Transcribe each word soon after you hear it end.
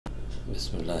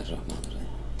Bismillahirrahmanirrahim.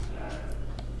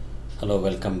 Hello,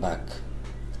 welcome back.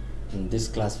 In this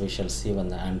class we shall see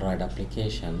one Android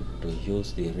application to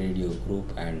use the radio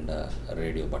group and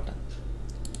radio button.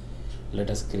 Let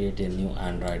us create a new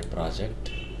Android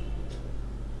project.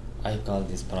 I call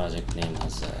this project name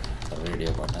as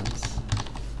Radio Buttons.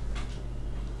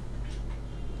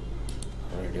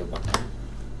 Radio button,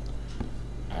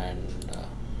 and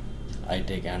I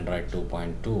take Android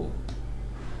 2.2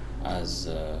 as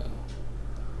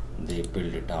the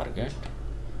build target,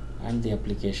 and the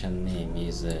application name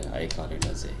is I call it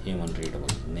as a human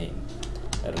readable name,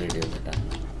 Radio Button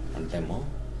and demo.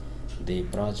 The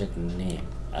project name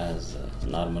as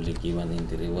normally given in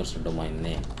the reverse domain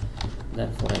name,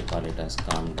 therefore I call it as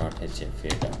com.hfa.radio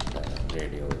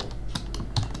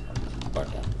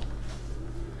button.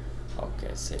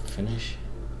 Okay, say finish,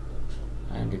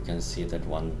 and you can see that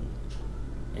one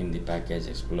in the package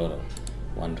explorer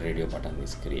one radio button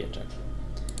is created.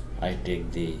 I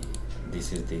take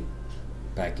this is the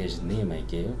package name I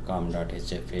gave,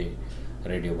 com.hfa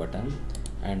radio button,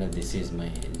 and this is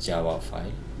my Java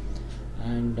file,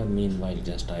 and meanwhile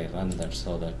just I run that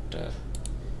so that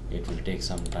it will take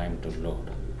some time to load,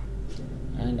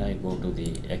 and I go to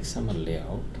the XML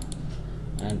layout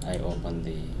and I open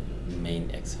the main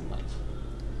XML.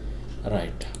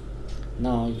 Right,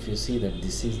 now if you see that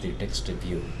this is the text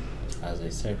view, as I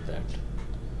said that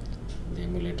the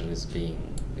emulator is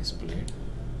being displayed.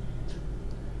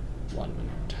 1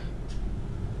 minute.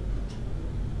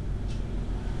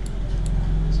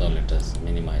 So let us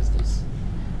minimize this,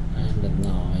 and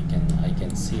now I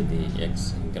can see the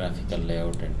graphical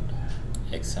layout and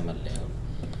XML layout.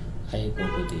 I go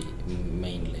to the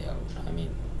main layout, I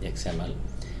mean XML,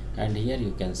 and here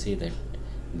you can see that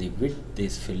the width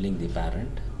is filling the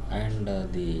parent, and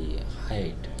the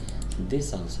height,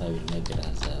 this also I will make it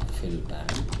as a fill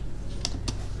parent,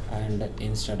 and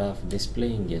instead of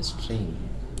displaying a string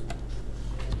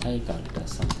I call it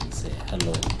as something, say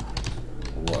hello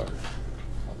world.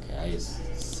 Okay, I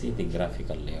see the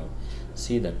graphical layout.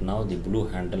 See that now the blue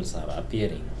handles are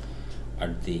appearing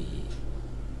at the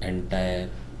entire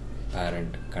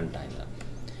parent container.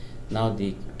 Now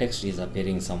the text is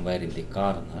appearing somewhere in the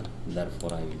corner,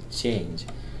 therefore I will change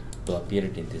to appear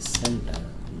it in the center,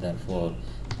 therefore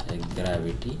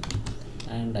gravity,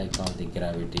 and I call the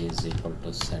gravity is equal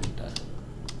to center.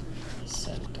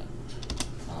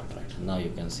 Alright, now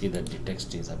you can see that the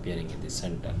text is appearing in the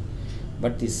center,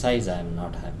 but the size I am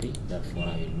not happy, therefore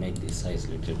I will make the size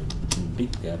little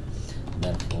bigger,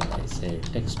 therefore I say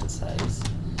text size,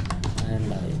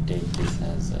 and I take this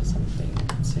as something,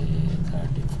 say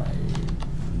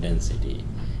 35 density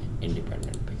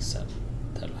independent pixel,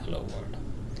 the hello world.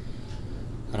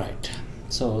 Right,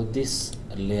 so this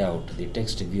layout, the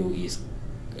text view is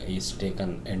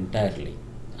taken entirely.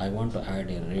 I want to add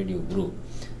a radio group,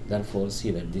 therefore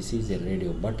see that this is a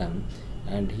radio button,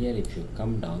 and here if you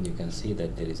come down you can see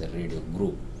that there is a radio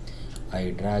group.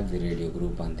 I drag the radio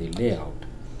group on the layout,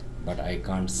 but I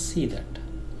can't see that.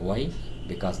 Why?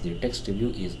 Because the text view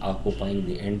is occupying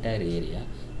the entire area,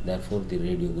 therefore the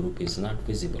radio group is not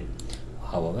visible.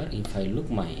 However, if I look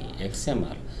my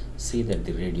XML, see that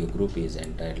the radio group is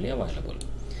entirely available.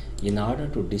 In order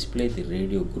to display the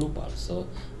radio group also,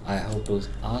 I have to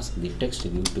ask the text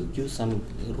view to give some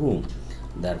room.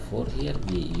 Therefore, here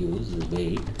we use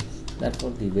weight.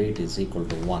 Therefore, the weight is equal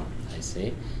to 1. I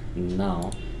say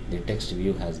now the text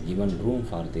view has given room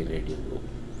for the radio group.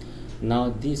 Now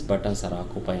these buttons are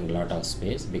occupying a lot of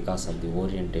space because of the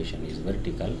orientation is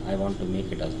vertical. I want to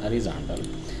make it as horizontal.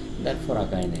 Therefore,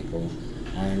 again I go,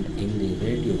 and in the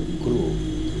radio group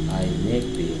I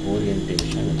make the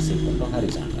orientation is equal to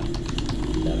horizontal.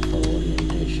 Therefore,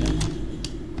 orientation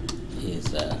is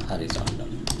horizontal.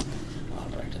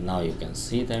 Alright, now you can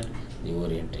see that the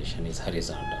orientation is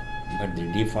horizontal, but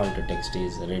the default text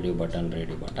is radio button,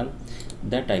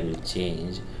 that I will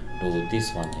change to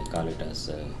this one. I call it as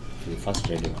the first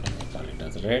radio button I call it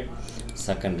as red,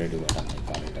 second radio button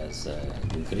I call it as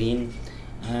green,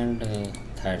 and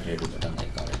third radio button I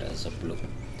call it as blue.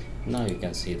 Now you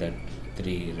can see that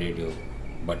 3 radio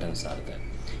buttons are there.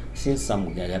 Since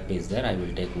some gap is there, I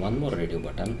will take one more radio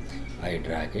button, I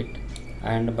drag it,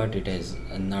 and but it is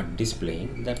not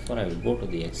displaying, therefore I will go to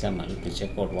the XML to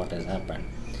check out what has happened.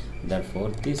 Therefore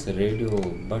this radio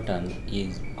button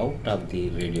is out of the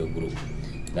radio group,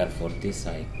 therefore this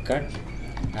I cut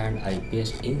and I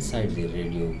paste inside the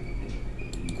radio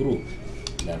group,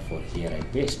 therefore here I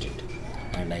paste it,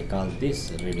 and I call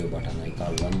this radio button, I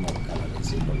call one more color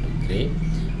is equal to gray,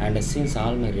 and since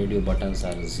all my radio buttons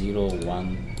are 0,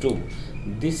 1, 2,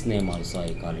 this name also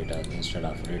I call it as, instead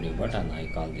of radio button I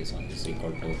call this one is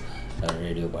equal to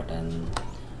radio button,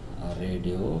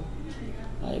 radio,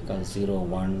 I call 0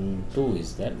 1 2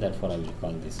 is there, therefore I will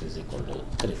call this is equal to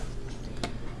 3.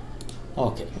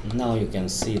 Okay, now you can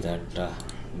see that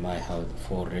I have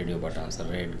 4 radio buttons,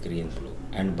 red, green, blue,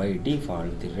 and by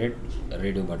default the red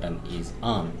radio button is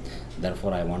on,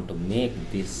 therefore I want to make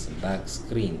this back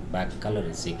color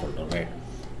is equal to red.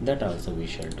 That also we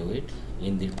shall do it.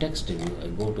 In the text view, I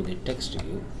go to the text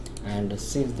view, and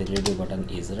since the radio button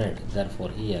is red, therefore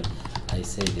here I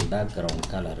say the background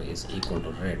color is equal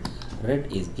to red.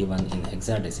 Red is given in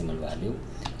hexadecimal value,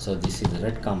 so this is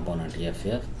red component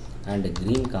FF, and the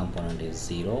green component is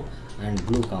 0, and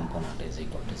blue component is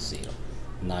equal to 0.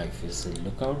 Now if you see,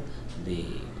 look out, the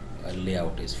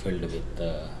layout is filled with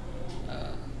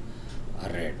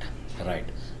red, right?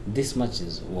 This much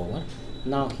is over.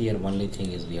 Now here only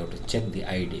thing is we have to check the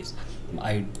IDs.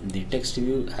 The text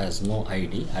view has no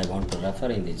ID. I want to refer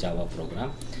in the Java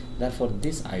program, therefore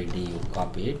this ID you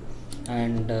copy it,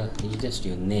 and you just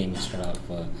your name instead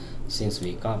of since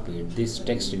we copied this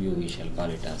text view, we shall call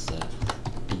it as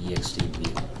txt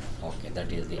view. Okay,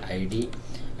 that is the ID.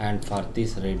 And for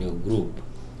this radio group,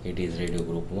 it is radio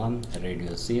group 1,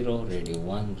 radio 0, radio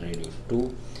 1, radio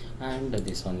 2, and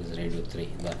this one is radio 3.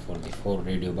 Therefore the 4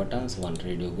 radio buttons, 1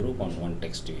 radio group, and 1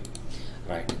 text view.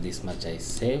 Right, this much I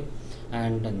save,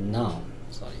 and now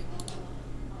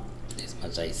this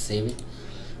much I save it,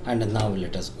 and now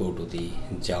let us go to the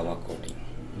Java coding.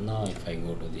 Now if I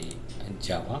go to the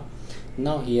Java,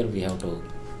 now here we have to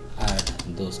add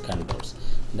those controls.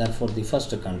 Therefore the first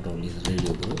control is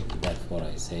radio group, therefore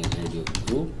I say radio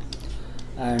group,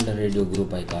 and radio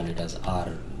group I call it as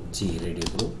RG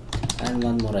radio group, and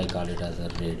one more I call it as a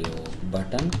radio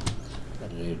button,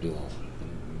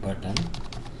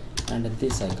 and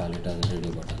this I call it as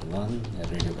radio button 1,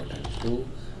 radio button 2,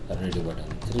 radio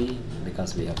button 3,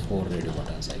 because we have 4 radio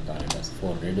buttons, I call it as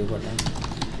 4 radio buttons.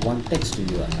 1 text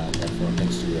view I have, therefore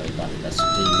text view I call it as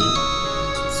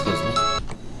TV. Excuse me.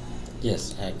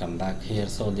 Yes, I come back here.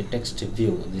 So the text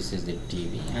view, this is the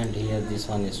TV, and here this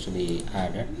one is to be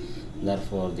added,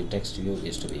 therefore the text view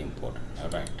is to be imported.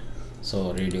 Alright,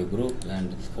 so radio group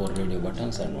and 4 radio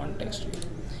buttons and 1 text view.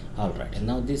 Alright, and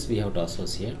now this we have to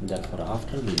associate, therefore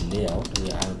after the layout we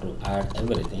have to add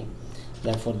everything.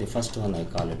 Therefore the first one I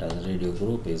call it as radio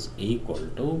group is equal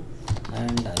to,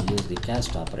 and I use the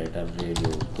cast operator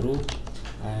radio group,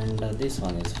 and this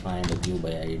one is find view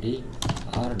by ID,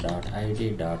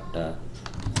 r.id dot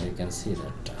you can see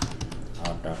that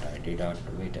r.id dot,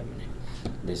 wait a minute,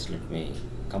 this let me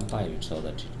compile it so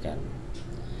that it can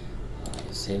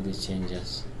save the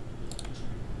changes.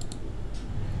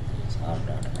 Yes,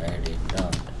 r.id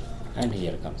dot, and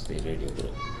here comes the radio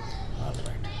group.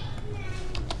 Alright,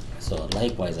 so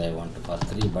likewise I want to for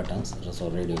 3 buttons, so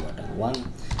radio button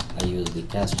 1 I use the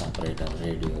cast operator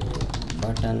radio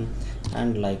button,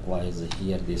 and likewise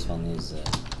here this one is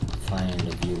find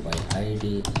view by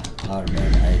ID,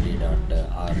 r.id dot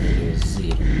r radio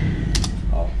 0.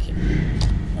 Okay,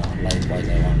 now likewise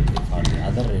I want for the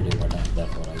other radio buttons,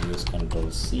 therefore I use Control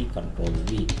C, Control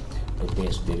V to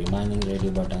paste the remaining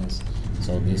radio buttons.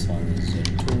 So this one is 2,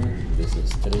 this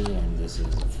is 3, and this is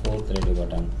the 4th radio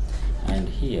button, and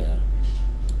here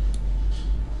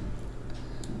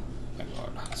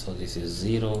so this is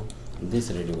 0,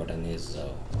 this radio button is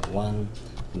 1,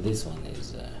 this one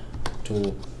is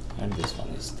 2, and this one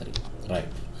is 3. Right,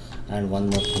 and one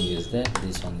more thing is there,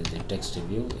 this one is the text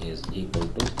view is equal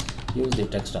to, use the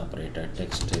text operator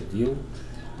text view,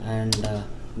 and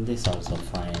this also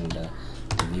find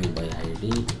view by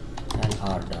ID, and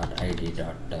r.id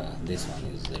dot this one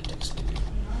is the text view.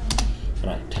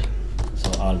 Right,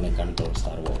 so all my controls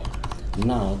are over.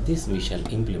 Now this we shall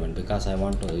implement, because I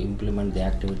want to implement the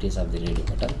activities of the radio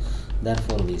button,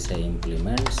 therefore we say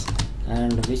implements,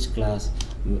 and which class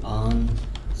on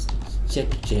check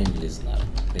change listener,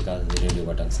 because the radio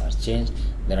buttons are changed.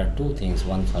 There are 2 things,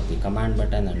 one for the command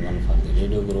button and one for the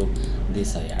radio group.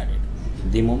 This I added.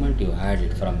 The moment you add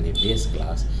it from the base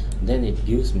class, then it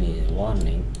gives me a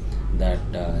warning that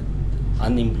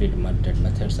unimplemented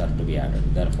methods are to be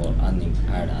added, therefore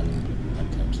add unimplemented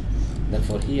methods.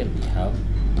 Therefore here we have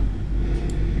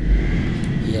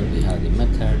the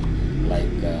method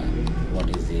like what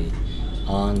is the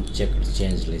on checked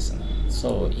change listener.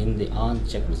 So in the on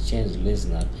checked change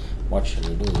listener, what shall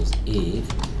we do is, if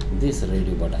this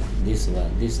radio button, this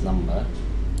number,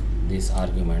 this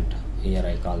argument, here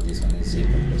I call this one is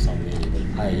equal to some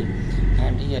variable I,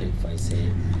 and here if I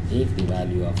say if the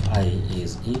value of I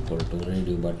is equal to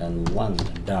radio button 1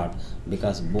 dot,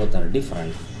 because both are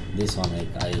different, this one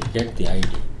I get the ID.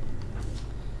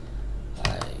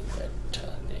 I get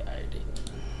the ID.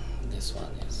 This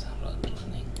one is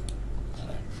running.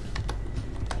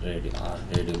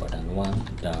 radio button 1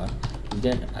 dot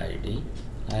get id,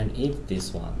 and if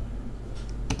this one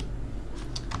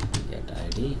get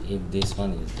id, if this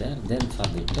one is there, then for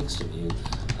the text view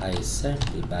I set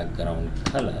the background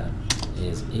color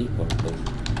is equal to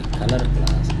the color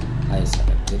class. I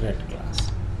select the red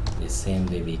class. The same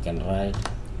way we can write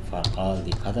for all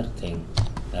the other thing.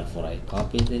 Therefore I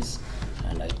copy this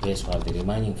and I paste for the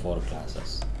remaining 4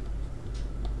 classes.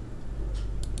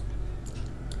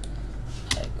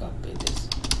 I copy this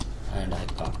and I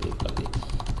copy for the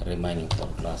remaining 4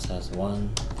 classes, 1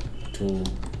 2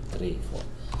 3 4.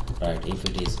 Right, if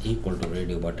it is equal to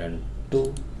radio button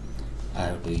 2, I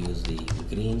have to use the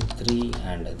green 3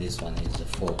 and this one is the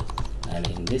 4, and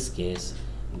in this case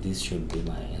this should be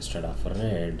my, instead of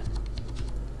red,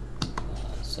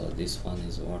 so this one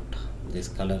is what, this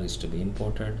color is to be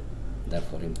imported,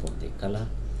 therefore import the color,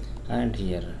 and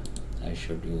here I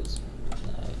should use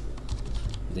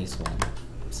this one,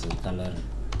 so color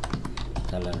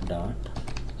dot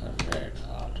red.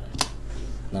 Alright,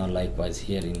 now likewise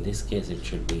here in this case it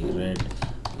should be red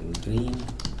and green,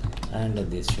 and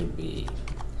this should be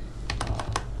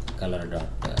color dot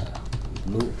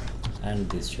blue, and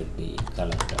this should be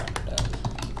color dot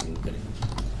green.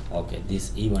 Okay,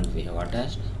 this event we have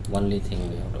attached. Only thing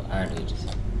we have to add is,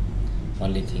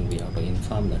 only thing we have to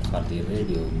inform that for the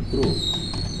radio group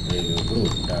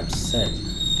dot set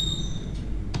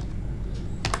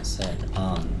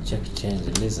on check change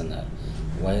listener,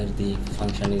 where the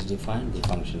function is defined. The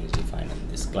function is defined in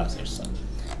this class itself.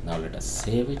 Now let us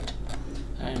save it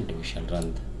and we shall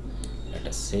run. Let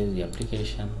us save the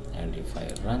application, and if I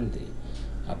run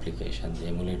the application, the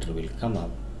emulator will come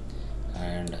up,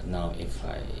 and now if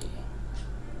I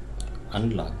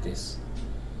unlock this,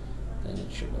 then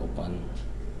it should open.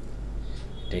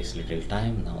 It takes little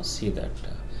time. Now see that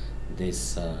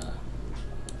this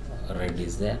red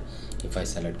is there. If I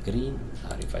select green,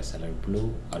 or if I select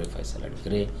blue, or if I select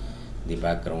gray, the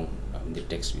background the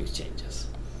text view changes.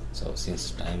 So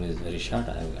since time is very short,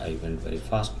 I went very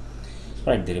fast.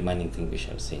 Right, the remaining thing we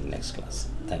shall see in next class.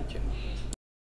 Thank you.